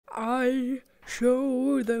I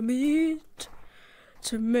show the meat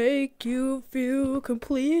to make you feel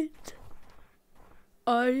complete.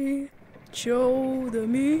 I show the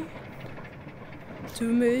meat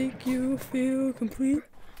to make you feel complete.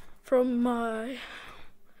 From my...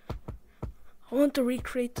 I want to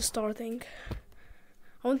recreate the star thing.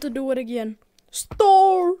 I want to do it again.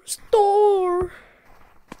 Star! Star!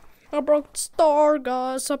 I broke the star,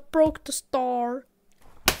 guys. I broke the star.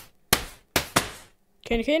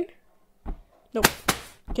 Can? Nope.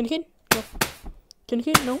 Can? No. Can?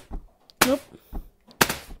 No. Nope.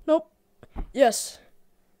 Nope. Yes.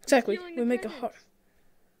 Exactly. We make a heart.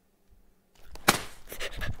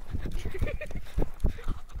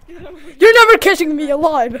 You're never catching me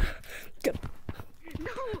alive. Good.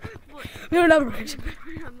 No. You're never catching me.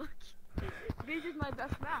 This is my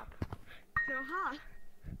best map. So hot.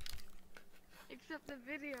 Except the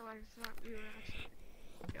video I saw you were actually.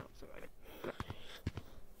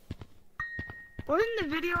 Wasn't the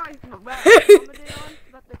video I commented on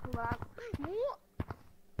about the collab?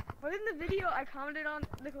 Wasn't the video I commented on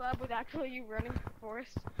the collab with actually you running the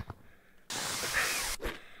forest?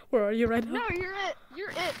 Where are you right now? No, you're it. You're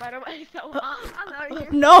it, by the way. So I'm out of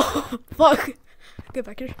here. No! Fuck! Get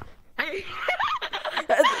back here.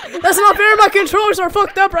 That's not fair. My controllers are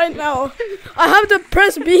fucked up right now. I have to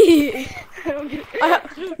press B.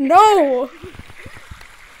 No!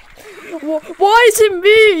 Why is it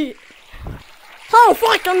me? How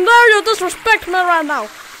fucking dare you disrespect me right now?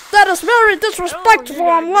 That is very disrespectful,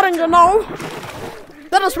 I'm letting you know.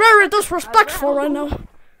 That is very disrespectful right now.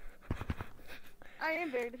 I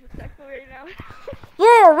am very disrespectful right now.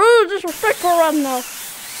 You're really disrespectful right now.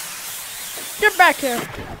 Get back here.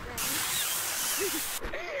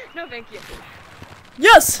 No, thank you.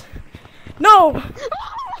 Yes! No!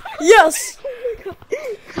 Yes!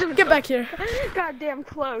 Get back here. Goddamn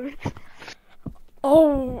clothes.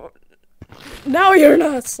 Oh. Now you're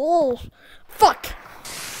not soul. Fuck.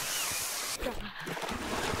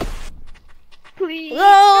 Please.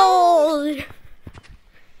 No!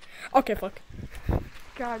 Okay, fuck.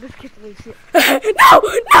 God, this kid's really shit. No! No!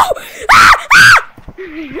 Ah! Ah!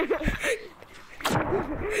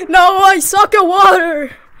 No, I suck at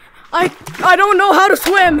water. I don't know how to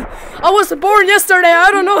swim. I was born yesterday.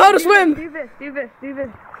 I don't know how to swim. Do this.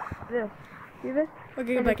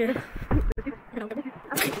 Okay, get back here.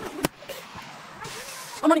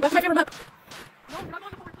 I'm on my favorite map.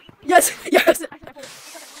 Yes. Wait,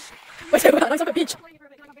 I suck at beach.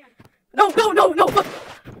 No. Fuck.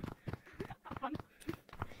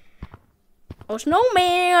 Oh,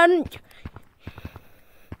 snowman.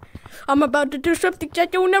 I'm about to do something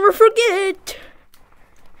that you'll never forget.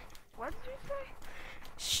 What did you say?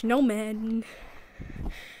 Snowman.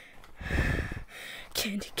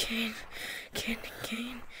 Candy cane. Get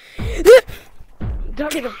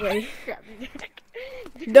away.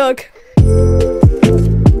 Doug.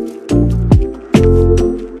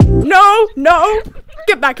 No.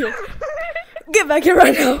 Get back here. Get back here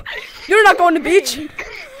right now. You're not going to beach.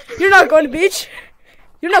 You're not going to beach.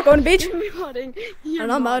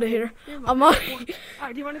 And I'm out of here. I'm out.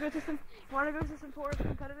 Alright, do you want to go to some forest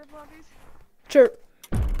competitive lobbies? Sure.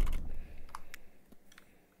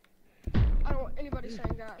 I don't want anybody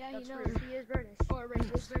saying that. Yeah, that's he knows. rude. He is British. Or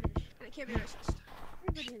racist. And it can't be racist.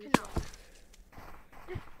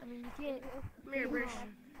 I mean, you can't. You're British.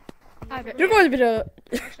 You're going to be the.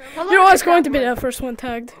 You're always going to be the first one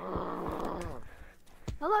tagged.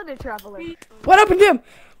 Hello there, traveler. What happened to him?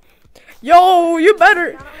 Yo, you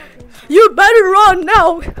better run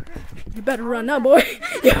now. You better run now, boy.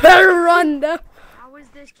 You better run now. How is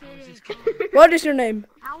this kidding? What is your name?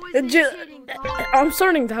 How is this kidding? I'm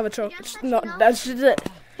starting to have a choke. No, that's just it.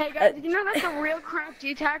 Hey guys, you know that's a real crap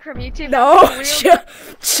G-tag from YouTube? No, shut.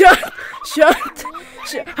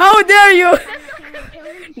 How dare you?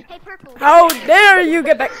 Hey, purple. How dare you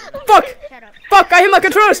get back? Fuck, I hit my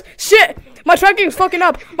controllers. Shit, my tracking is fucking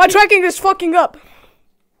up.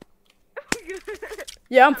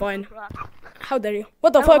 Yeah, I'm fine. How dare you?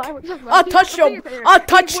 What the fuck? I'll touch your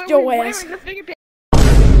ass.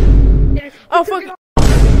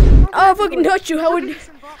 I'll fucking touch you.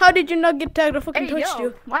 How did you not get tagged? I fucking touched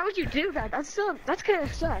you. Why would you do that? That's kind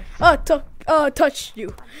of sus. Touched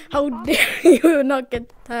you. How dare you not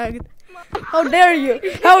get tagged? How dare you?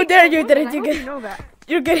 How dare you didn't you get?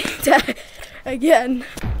 You're getting tagged again.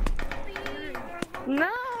 No.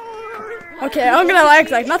 Okay, I'm gonna act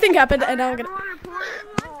like nothing happened, and I'm gonna.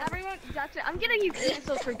 Everyone, that's it. I'm getting you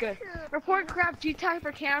canceled for good. Report crap G-tag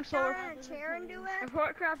for cancel.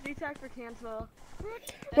 Report crap G-tag for cancel.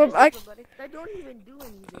 Well, They don't even do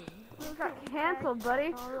anything. You got canceled,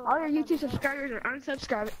 buddy. All your YouTube subscribers are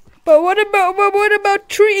unsubscribed. But what about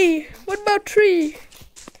tree? What about tree?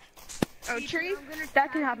 Oh, tree?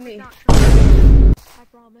 That can have me. I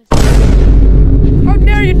promise. How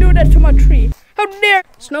dare you do that to my tree? How dare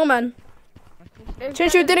snowman?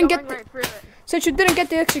 Since you didn't get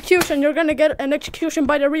the execution, you're gonna get an execution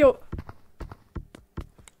by the real.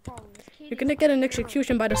 You're gonna get an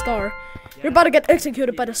execution by the star. You're about to get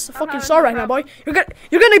executed by the fucking star right now, boy.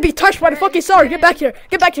 You're gonna be touched by the fucking star. Get back here.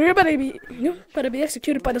 Get back here. You're about to be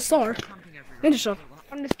executed by the star. Ninja shot.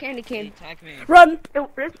 On this candy cane. Run.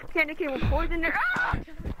 This candy cane with poison there. Ah!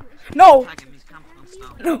 No.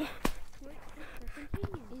 No. He's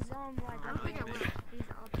he's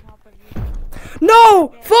on top of you.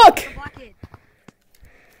 No. Fuck. The bucket.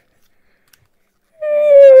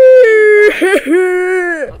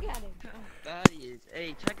 Look at him. That is.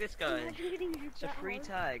 Hey, check this guy. It's a free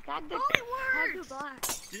tag. Oh, it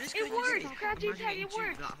works. It worked. Crouching tag, it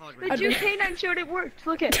worked. The I Juke did. K9 showed it worked.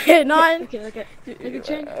 Look at. K9. Okay, look at. Look at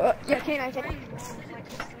chain. Yeah, K9. Check it.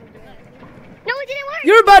 No, it didn't work.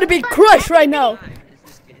 You're about to be crushed right now. Is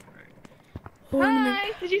this kid, right? Ornament.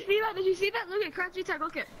 Hi. Did you see that? Did you see that? Look at crouching tag.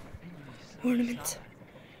 Look at. Ornament.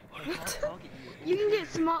 You can get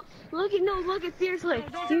small. Look at look at seriously.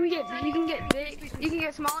 You can get big. You can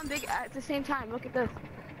get small and big at the same time. Look at this.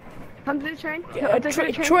 Come to the train. Yeah, No,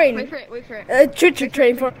 train. Wait for it. Wait for it. Choo-choo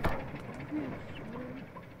train for.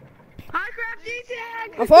 Hi, crafty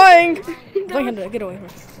tag. I'm flying. Get away from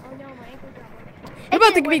me. Oh no, my ankle got worked. I'm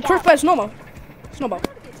about to be crushed by a snowball. Snowball.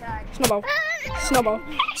 Snowball. Snowball.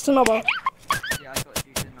 Snowball. Yeah, I got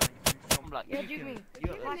you, didn't I? I'm like, Yeah, juke me.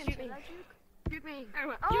 Watch, juke me. Juke me.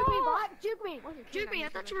 Everyone. Juke me, Oh, bot. Juke me. juke me. I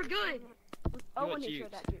thought you were good. Oh, when you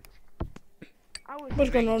showed that juke. I was. What's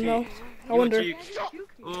going on now? I wonder.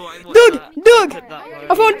 Oh, I watched Doug! that. Doug! Put that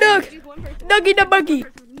I word. found Doug! Dougie the buggy!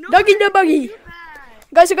 Dougie the buggy!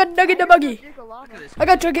 Guys, I got Dougie the buggy! I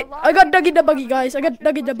got Dougie the buggy, guys. I got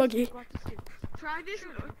Dougie the buggy. Try this.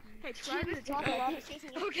 Hey, try this.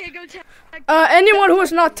 Okay, go tag. Anyone who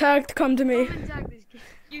is not tagged, come to me.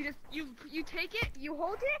 You just you take it, you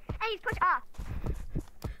hold it. Hey, push off.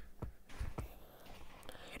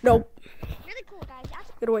 Nope. Really cool, guys.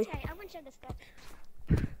 Get away. Okay, I wouldn't show this stuff.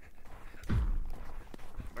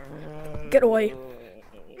 Get away.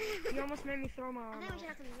 You almost made me throw my I arm. think we should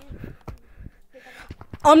have some mini.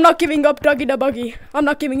 I'm not giving up Dougie the buggy. I'm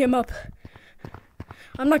not giving him up.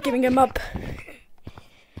 I'm not giving him up.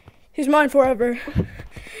 He's mine forever.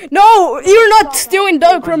 No! You're not stealing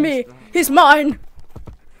Doug from me! He's mine!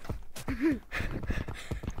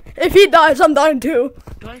 If he dies, I'm dying too.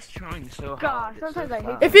 Guy's trying so God, hard. it's sometimes so I hate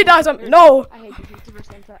fast. If he dies, I'm. No! I hate you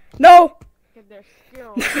 50% that. No! Get their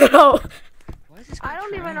skill. No! Why is this guy I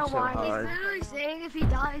don't even trying know so why. hard? Literally saying if he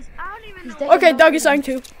dies. I don't even know. dead. Okay, Doug is dying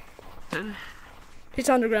too. He's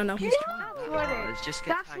on the ground now. He's trying so hard. Let's just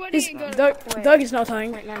get That's tagged. what He's, he ain't Doug, Doug is not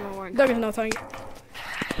dying. Wait, 911. Doug is not dying.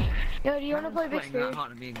 Yo, do you wanna play big Playing that screen?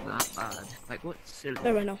 hard and being that bad. Like, what silly.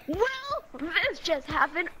 There right now. Well, this just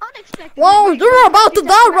happened unexpectedly. Whoa, you're about to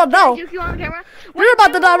die right now. You on camera? You're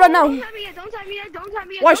about to die right now. Don't tap me yet. Don't tap me yet. Don't tap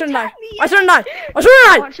me yet. Why don't shouldn't I? tap me Why yet. shouldn't I? Why shouldn't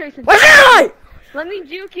I I? wanna show you something. Why shouldn't I? Let me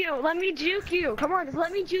juke you. Let me juke you. Come on, just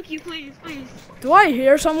let me juke you, please, please. Do I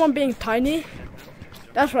hear someone being tiny?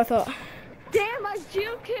 That's what I thought. Damn, I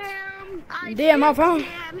juke him. Damn, I found.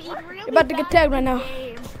 Damn, he's really You're about to get bad tagged at right now. this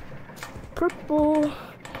game. Purple.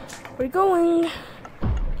 Where you going?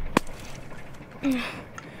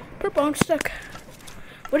 Purple, I'm stuck.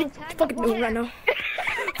 What are you fucking doing right now?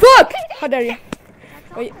 Fuck! How dare you?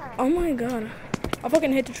 Wait, oh my god. I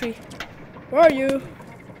fucking hit the tree. Where are you?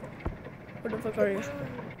 Where the fuck are you?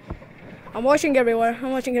 I'm watching everywhere.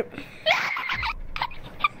 I'm watching it.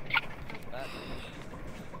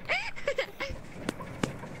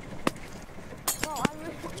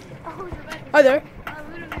 Hi there.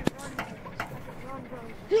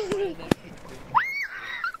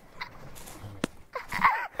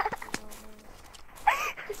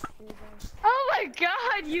 Oh my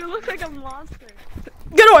god, you look like a monster.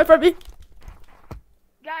 Get away from me.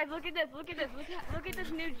 Guys, look at this, look at this, look at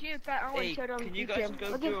this new juke that Erwin Hey, showed on can you YouTube. guys go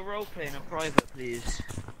Look do at, a roleplay in a private, please?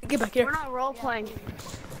 Get back we're here. not role playing.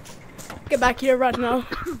 Get back here right now.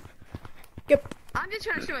 Get. I'm just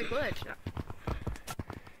trying to show a glitch.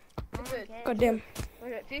 Look at, God damn.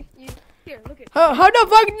 look at, see? You, here, look at. How the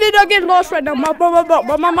fuck did I get lost right now?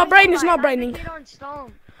 My brain is not braining. Tag the kid on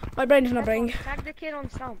Stomp. My brain is not braining. Tag the kid on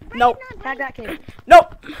Stomp. Nope. Tag that kid.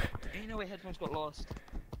 Nope. Hey, no way, headphones got lost.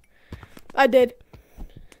 I did.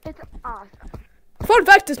 It's awesome. Fun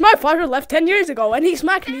fact is my father left 10 years ago and he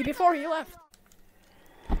smacked me before he left.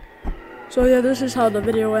 So yeah, this is how the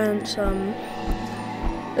video ends.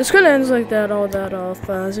 It's gonna end like that, all that off.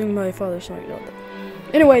 I think my father's not that.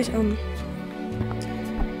 Anyways,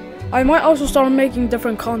 I might also start making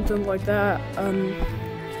different content like that.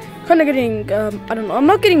 Kind of getting, I don't know, I'm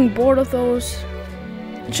not getting bored of those.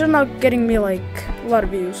 It's just not getting me like a lot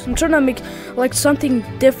of views. I'm trying to make like something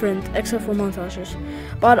different except for montages.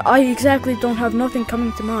 But I exactly don't have nothing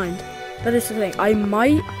coming to mind. That is the thing. I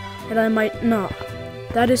might and I might not.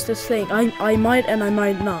 That is the thing. I might and I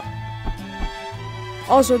might not.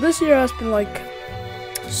 Also, this year has been like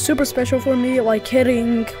super special for me, like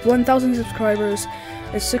hitting 1,000 subscribers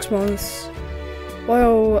in 6 months.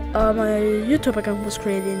 Well, my YouTube account was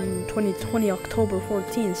created in 2020, October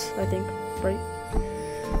 14th, I think, right?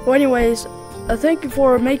 Well, anyways, thank you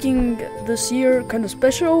for making this year kind of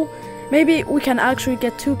special. Maybe we can actually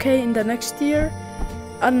get 2K in the next year.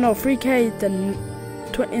 I don't know, 3K then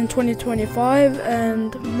in 2025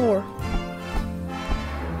 and more.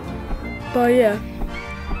 But yeah,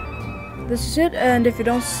 this is it. And if you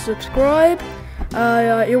don't subscribe,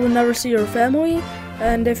 you will never see your family.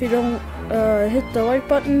 And if you don't hit the like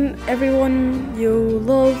button, everyone you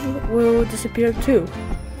love will disappear too.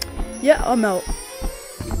 Yeah, I'm out.